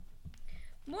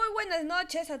Muy buenas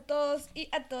noches a todos y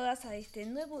a todas a este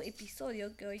nuevo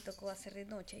episodio que hoy tocó hacer de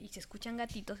noche. Y si escuchan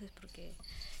gatitos es porque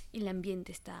el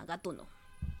ambiente está gatuno.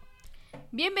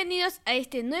 Bienvenidos a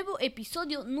este nuevo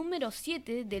episodio número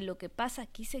 7 de Lo que pasa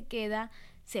aquí se queda,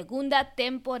 segunda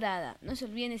temporada. No se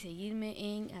olviden de seguirme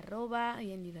en @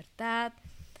 y en libertad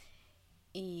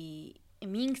y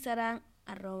en mi Instagram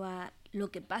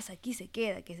 @lo que pasa aquí se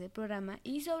queda, que es el programa,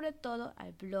 y sobre todo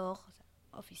al blog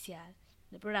oficial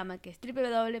del programa, que es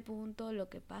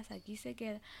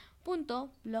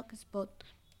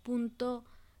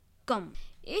www.loquepasaquisequeda.blogspot.com.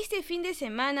 Este fin de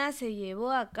semana se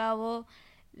llevó a cabo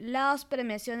las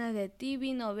premiaciones de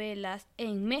TV Novelas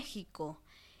en México,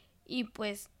 y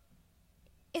pues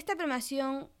esta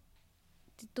premiación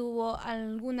tuvo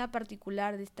alguna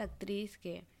particular de esta actriz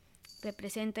que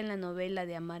representa en la novela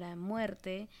de Amar a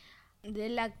Muerte, de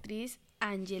la actriz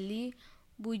Angélique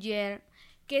Boyer,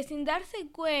 que sin darse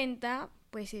cuenta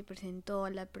pues se presentó a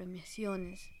las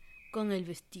premiaciones con el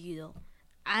vestido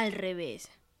al revés.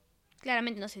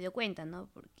 Claramente no se dio cuenta, ¿no?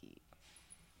 Porque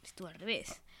estuvo al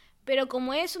revés. Pero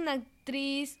como es una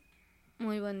actriz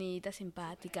muy bonita,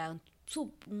 simpática,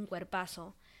 un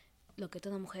cuerpazo, lo que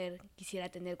toda mujer quisiera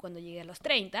tener cuando llegue a los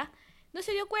 30, no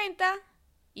se dio cuenta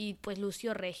y pues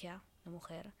lució regia la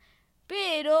mujer.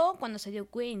 Pero cuando se dio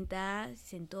cuenta, se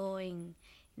sentó en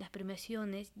las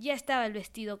premiaciones, ya estaba el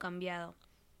vestido cambiado.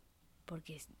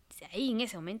 Porque ahí en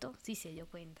ese momento sí se dio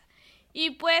cuenta. Y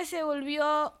pues se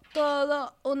volvió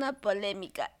todo una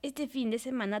polémica este fin de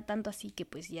semana, tanto así que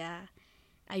pues ya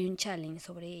hay un challenge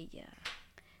sobre ella,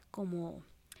 como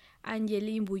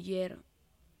Angélique Boyer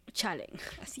Challenge.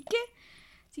 Así que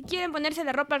si quieren ponerse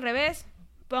la ropa al revés,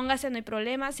 póngase, no hay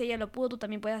problema. Si ella lo pudo, tú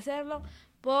también puedes hacerlo.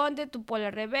 Ponte tu polo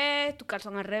al revés, tu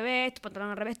calzón al revés, tu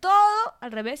pantalón al revés, todo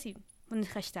al revés y pones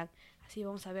hashtag. Así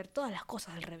vamos a ver todas las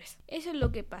cosas al revés. Eso es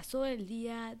lo que pasó el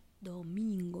día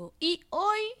domingo. Y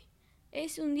hoy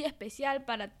es un día especial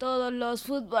para todos los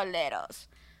futboleros,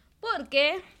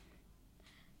 porque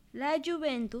la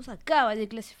Juventus acaba de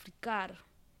clasificar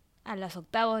a los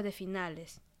octavos de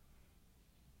finales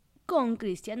con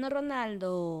Cristiano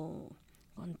Ronaldo,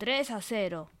 con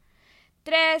 3-0.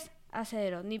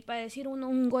 3-0, ni para decir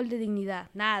un gol de dignidad,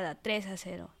 nada,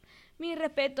 3-0. Mi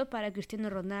respeto para Cristiano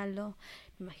Ronaldo.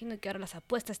 Me imagino que ahora las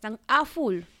apuestas están a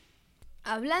full.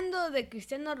 Hablando de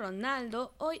Cristiano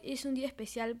Ronaldo, hoy es un día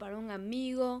especial para un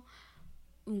amigo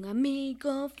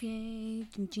fiel,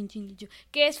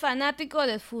 que es fanático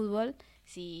del fútbol.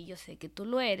 Sí, yo sé que tú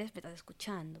lo eres, me estás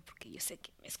escuchando, porque yo sé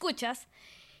que me escuchas.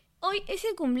 Hoy es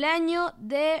el cumpleaños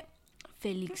de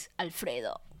Félix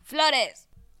Alfredo Flores.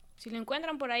 Si lo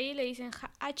encuentran por ahí, le dicen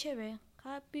HB,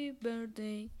 Happy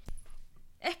Birthday.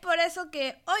 Es por eso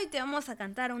que hoy te vamos a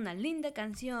cantar una linda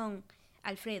canción,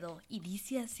 Alfredo, y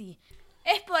dice así.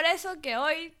 Es por eso que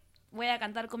hoy voy a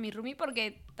cantar con mi roomie,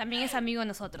 porque también es amigo de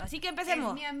nosotros. Así que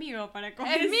empecemos. Es mi amigo, para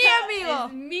comenzar. Es mi amigo.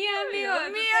 Es mi amigo.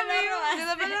 Es mi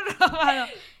amigo. Te lo robado.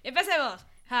 Empecemos.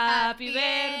 Happy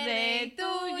birthday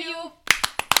to you.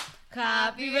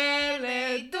 Happy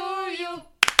birthday to you.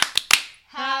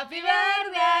 Happy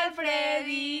birthday,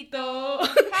 Alfredito.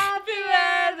 Happy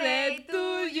birthday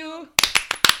to you.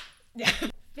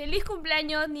 Feliz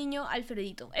cumpleaños, niño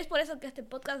Alfredito. Es por eso que este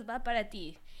podcast va para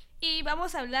ti. Y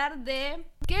vamos a hablar de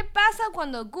qué pasa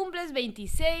cuando cumples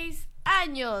 26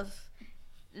 años.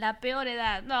 La peor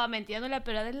edad. No, mentira, no es la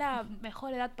peor edad, es la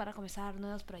mejor edad para comenzar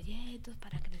nuevos proyectos,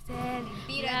 para crecer.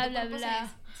 Mentira, bla, bla, bla.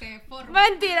 Se forma.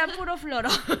 Mentira, puro floro.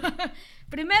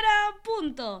 Primer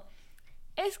punto.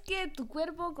 Es que tu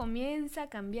cuerpo comienza a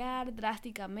cambiar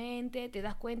drásticamente, te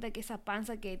das cuenta que esa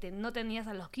panza que no tenías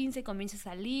a los 15 comienza a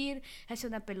salir, hace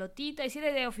una pelotita, y si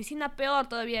eres de oficina peor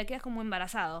todavía, quedas como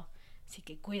embarazado. Así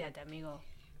que cuídate, amigo.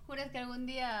 ¿Juras que algún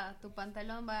día tu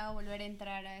pantalón va a volver a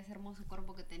entrar a ese hermoso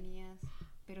cuerpo que tenías?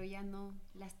 Pero ya no,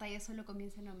 las tallas solo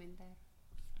comienzan a aumentar,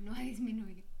 no a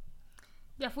disminuir.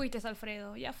 Ya fuiste,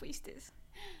 Alfredo, ya fuiste.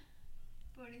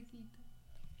 Pobrecito.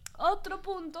 Otro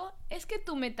punto es que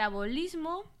tu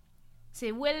metabolismo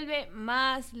se vuelve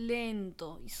más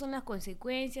lento, y son las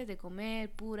consecuencias de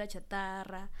comer pura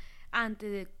chatarra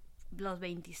antes de los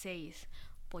 26.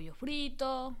 Pollo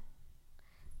frito,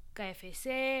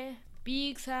 KFC,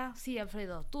 pizza. Sí,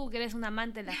 Alfredo, tú que eres un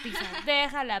amante de las pizzas,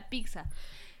 deja la pizza.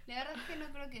 La verdad es que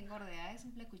no creo que engorde, es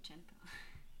un flacuchento.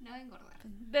 No va a engordar.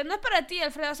 Pero no es para ti,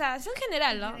 Alfredo, o sea, es en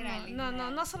general, ¿no? En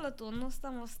general, No solo tú, no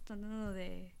estamos tratando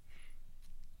de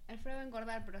Alfredo va a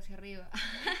engordar, pero hacia arriba.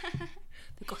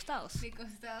 de costados. De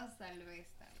costados tal vez.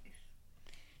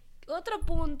 Otro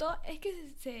punto es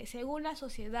que según la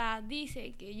sociedad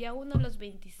dice que ya uno a los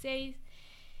 26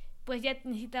 pues ya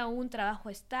necesita un trabajo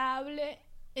estable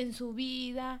en su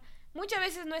vida, Muchas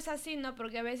veces no es así, ¿no?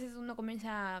 Porque a veces uno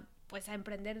comienza pues a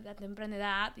emprender a temprana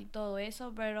edad y todo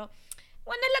eso, pero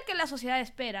bueno, es lo que la sociedad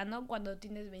espera, ¿no? Cuando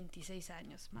tienes 26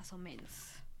 años, más o menos.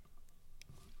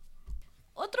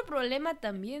 Otro problema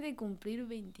también de cumplir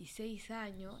 26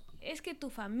 años es que tu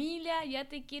familia ya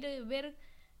te quiere ver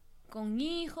con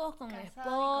hijos, con Casado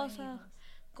y esposa,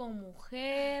 con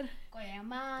mujer, con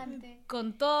amante,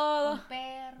 con todo. con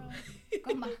perros,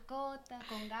 con mascota,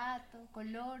 con gato,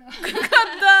 con loro.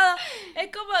 Con todo.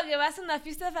 Es como que vas a una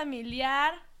fiesta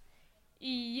familiar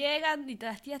y llegan y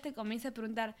las tías te comienzan a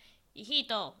preguntar,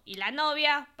 hijito, ¿y la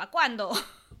novia? ¿Pa' cuándo?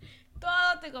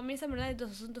 Todo te comienza a hablar de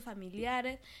tus asuntos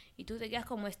familiares y tú te quedas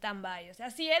como stand-by. O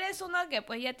sea, si eres uno que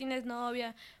pues ya tienes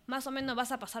novia, más o menos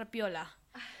vas a pasar piola.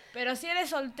 Pero si eres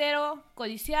soltero,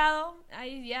 codiciado,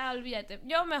 ahí ya olvídate.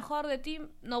 Yo mejor de ti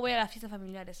no voy a las fiestas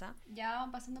familiares, ¿ah? Ya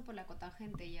van pasando por la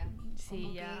cotangente ya. Sí,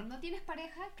 Como ya. que no tienes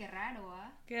pareja, qué raro,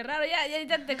 ¿ah? Qué raro,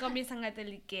 ya te comienzan a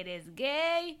decir que eres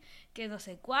gay, que no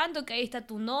sé cuánto, que ahí está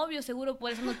tu novio, seguro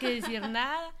por eso no quiere decir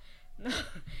nada. No.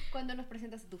 Cuando nos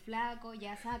presentas a tu flaco,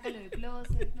 ya sácalo del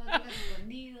closet, no lo tengas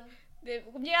escondido.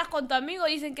 Llegas con tu amigo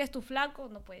y dicen que es tu flaco,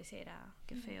 no puede ser,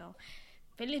 qué feo.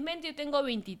 Felizmente yo tengo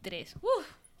 23.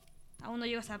 Aún no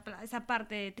llego a esa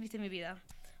parte triste de mi vida.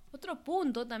 Otro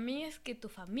punto también es que tu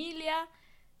familia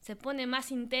se pone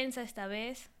más intensa esta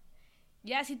vez.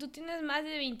 Ya, si tú tienes más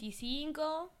de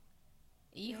 25,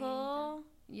 hijo,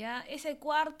 ya ese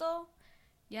cuarto,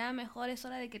 ya mejor es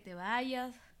hora de que te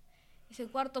vayas. Ese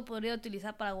cuarto podría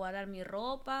utilizar para guardar mi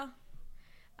ropa.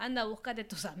 Anda, búscate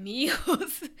tus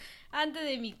amigos antes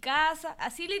de mi casa.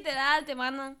 Así literal te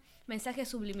mandan mensajes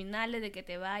subliminales de que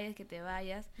te vayas, que te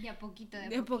vayas. De a poquito,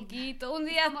 De poquito. Un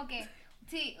día... Como que,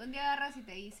 sí, un día agarras y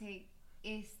te dice,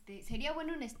 sería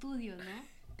bueno un estudio, ¿no?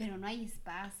 Pero no hay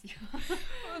espacio.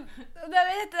 Una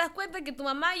vez te das cuenta que tu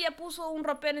mamá ya puso un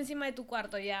ropero encima de tu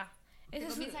cuarto, ya. Te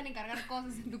comienzan a encargar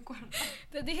cosas en tu cuarto.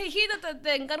 Te dije, hijito,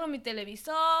 te encargo mi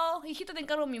televisor, hijito, te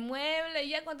encargo mi mueble, y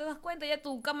ya cuando te das cuenta, ya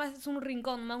tu cama es un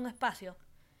rincón, no un espacio.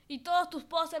 Y todos tus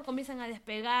pósters comienzan a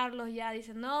despegarlos, ya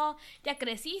dicen, no, ya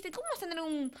creciste, ¿cómo vas a tener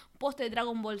un póster de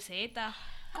Dragon Ball Z?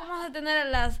 ¿Cómo vas a tener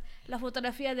las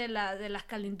fotografías de las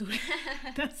calenturas?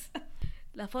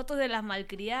 Las fotos de las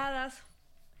malcriadas.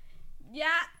 Ya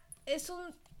es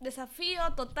un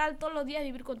desafío total todos los días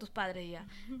vivir con tus padres ya.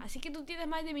 Así que tú tienes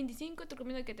más de 25 y te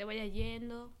recomiendo que te vayas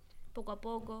yendo poco a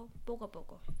poco, poco a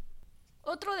poco.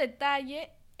 Otro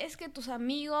detalle es que tus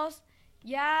amigos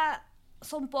ya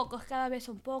son pocos, cada vez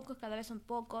son pocos, cada vez son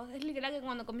pocos. Es literal que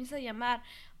cuando comienzas a llamar,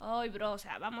 ay bro, o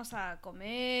sea, vamos a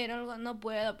comer o algo, no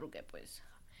puedo porque pues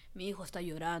mi hijo está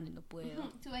llorando y no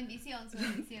puedo. Su bendición, su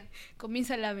bendición.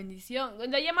 Comienza la bendición.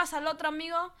 Cuando llamas al otro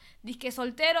amigo, dices que es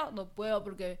soltero, no puedo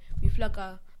porque mi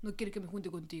flaca no quiere que me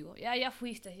junte contigo. Ya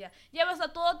fuiste, ya. Llamas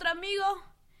a tu otro amigo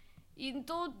y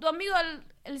tu amigo,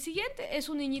 el siguiente, es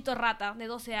un niñito rata de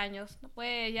 12 años. No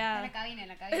puede ya... En la cabina, en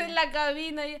la cabina. En la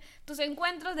cabina. Tus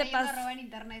encuentros de a robar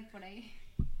internet por ahí.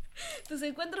 Tus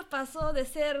encuentros pasó de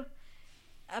ser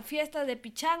a fiestas de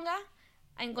pichanga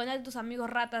a encontrar a tus amigos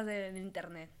ratas de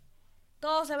internet.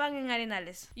 Todos se van en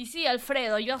Arenales. Y sí,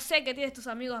 Alfredo, yo sé que tienes tus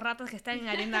amigos ratas que están en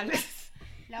Arenales.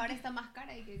 La hora está más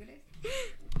cara, ¿y qué crees?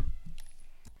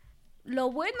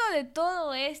 Lo bueno de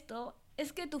todo esto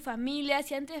es que tu familia,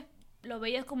 si antes lo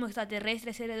veías como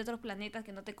extraterrestre, seres de otros planetas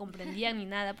que no te comprendían ni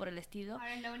nada por el estilo.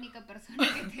 Ahora es la única persona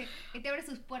que te abre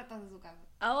sus puertas de su casa.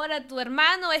 Ahora tu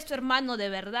hermano es tu hermano de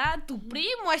verdad, tu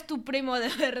primo es tu primo de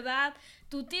verdad,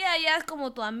 tu tía ya es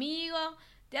como tu amigo,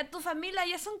 ya tu familia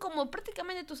ya son como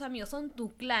prácticamente tus amigos, son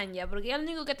tu clan ya, porque ya lo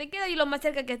único que te queda y lo más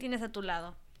cerca que tienes a tu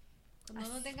lado. Cuando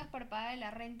no tengas para pagar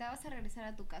la renta, vas a regresar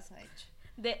a tu casa, de hecho.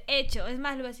 De hecho, es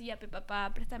más, lo decía,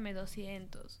 papá, préstame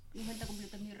 200. Mi cuenta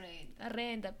completa es mi renta. La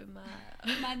renta,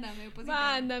 Mándame, pues.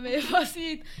 Mándame,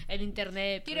 deposito. El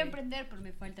internet. Quiero emprender, pero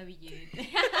me falta billete.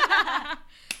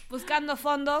 Buscando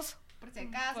fondos. Por si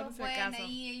acaso, Por si pueden acaso.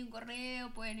 ahí, hay un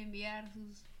correo, pueden enviar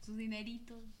sus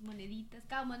dineritos, sus moneditas.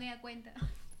 Cada moneda cuenta.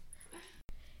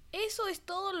 Eso es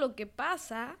todo lo que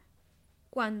pasa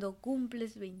cuando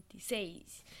cumples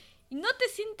 26. Y no te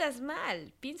sientas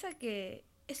mal. Piensa que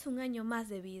es un año más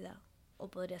de vida. O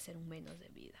podría ser un menos de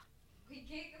vida.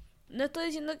 No estoy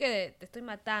diciendo que te estoy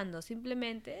matando.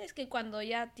 Simplemente es que cuando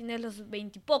ya tienes los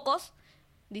 20 y pocos,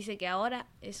 dice que ahora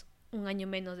es un año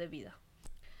menos de vida.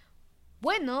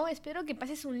 Bueno, espero que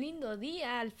pases un lindo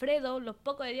día, Alfredo. Lo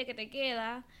poco de día que te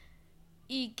queda.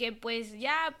 Y que pues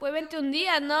ya, pues vente un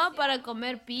día, ¿no? Para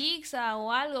comer pizza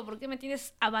o algo. ¿Por qué me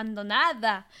tienes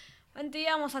abandonada? Antes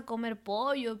íbamos a comer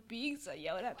pollo, pizza y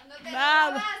ahora... ¡Cuando te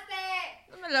nada. lo robaste!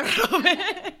 No me lo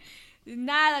robé.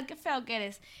 Nada, qué feo que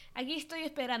eres. Aquí estoy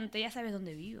esperándote, ya sabes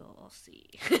dónde vivo. Oh, sí.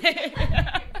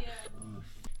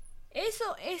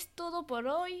 Eso es todo por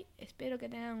hoy. Espero que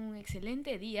tengan un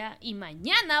excelente día. Y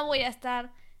mañana voy a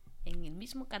estar en el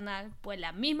mismo canal, por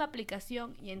la misma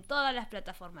aplicación y en todas las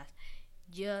plataformas.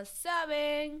 Ya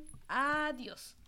saben. Adiós.